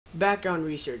Background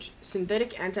research.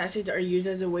 Synthetic antacids are used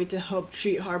as a way to help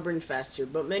treat heartburn faster,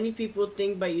 but many people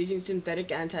think by using synthetic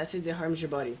antacids it harms your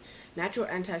body. Natural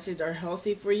antacids are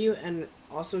healthy for you and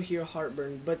also heal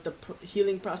heartburn, but the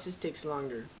healing process takes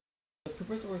longer. The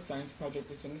purpose of our science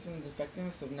project is to understand the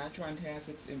effectiveness of natural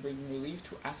antacids in bringing relief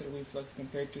to acid reflux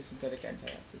compared to synthetic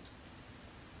antacids.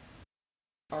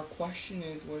 Our question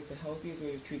is, what is the healthiest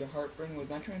way to treat a heartburn with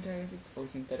natural antacids or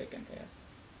synthetic antacids?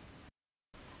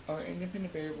 Our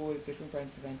independent variable is different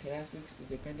prices of antacids. The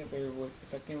dependent variable is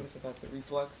effectiveness of acid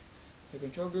reflux. The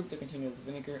control group, the container of the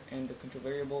vinegar, and the control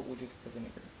variable, which is the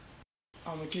vinegar.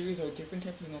 Our materials are different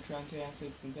types of natural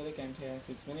antacids, synthetic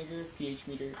antacids, vinegar, pH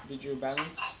meter, digital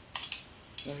balance,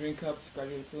 measuring cups,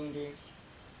 graduated cylinders,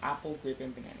 apple, grape,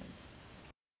 and bananas.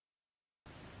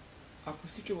 Our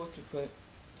procedure was to put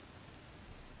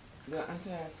the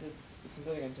antacids,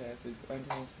 synthetic antacids, or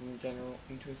antacids in general,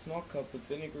 into a small cup with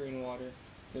vinegar and water,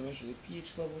 then measure the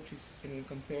pH level and then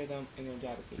compare them in our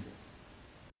data table.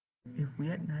 If we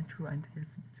add natural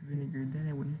antacids to vinegar, then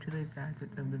it would neutralize the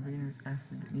acid of the vinous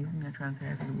acid. Using natural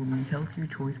antacids will be a healthier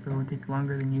choice, but it will take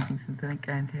longer than using synthetic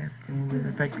antacids and will be as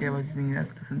effective as using it as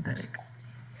the synthetic.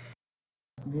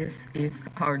 This is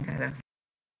our data.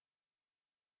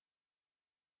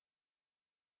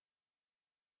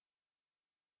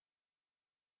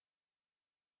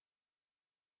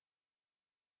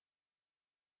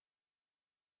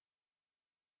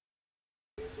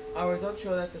 Our results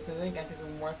show that the synthetic antacids were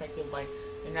more effective by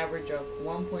an average of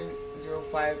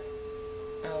 1.05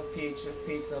 pH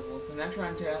levels. The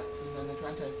natural antacids.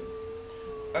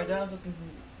 Our data also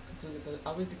concludes the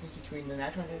obvious difference between the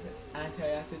natural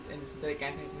antacids and the synthetic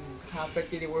antacids and how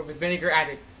effective they were with vinegar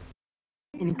added.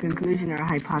 In conclusion, our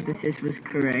hypothesis was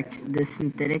correct. The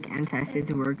synthetic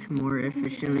antacids worked more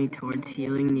efficiently towards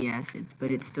healing the acids,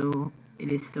 but it is still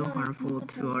harmful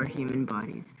to our human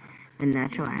bodies. The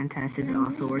natural antacids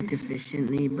also worked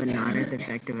efficiently, but not as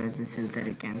effective as the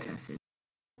synthetic antacids.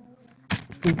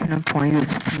 We can apply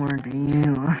this more to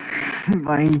you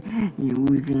by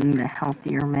using the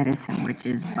healthier medicine, which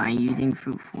is by using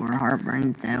fruit for heartburn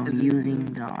instead of using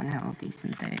the unhealthy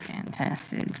synthetic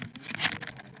antacids.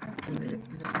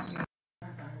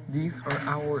 These are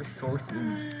our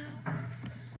sources.